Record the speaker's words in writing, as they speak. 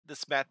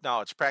This math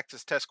knowledge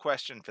practice test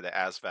question for the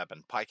ASVAB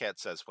and PiCAT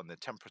says when the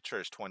temperature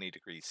is 20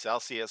 degrees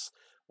Celsius,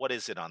 what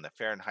is it on the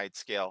Fahrenheit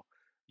scale?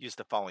 Use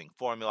the following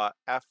formula.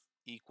 F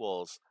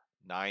equals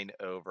 9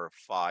 over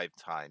 5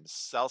 times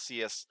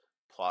Celsius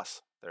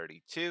plus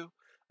 32.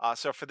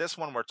 So for this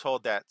one, we're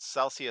told that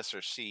Celsius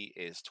or C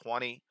is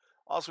 20.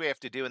 All we have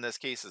to do in this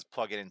case is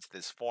plug it into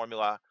this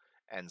formula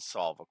and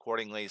solve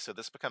accordingly. So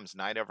this becomes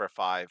 9 over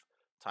 5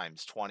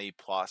 times 20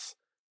 plus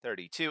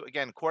 32.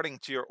 Again, according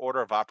to your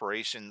order of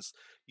operations,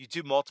 you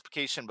do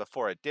multiplication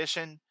before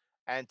addition.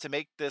 And to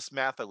make this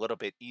math a little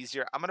bit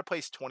easier, I'm going to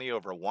place 20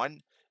 over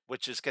 1,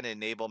 which is going to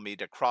enable me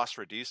to cross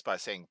reduce by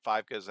saying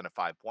 5 goes into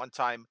 5 one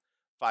time,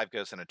 5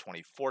 goes into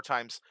 24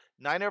 times.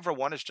 9 over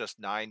 1 is just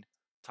 9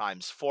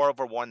 times 4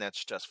 over 1,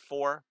 that's just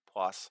 4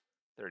 plus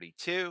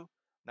 32.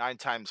 9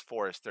 times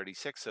 4 is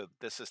 36, so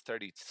this is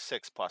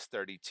 36 plus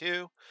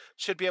 32.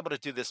 Should be able to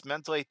do this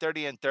mentally.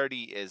 30 and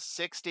 30 is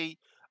 60.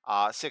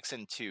 6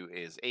 and 2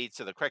 is 8.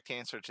 So the correct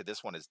answer to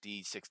this one is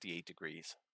D, 68 degrees.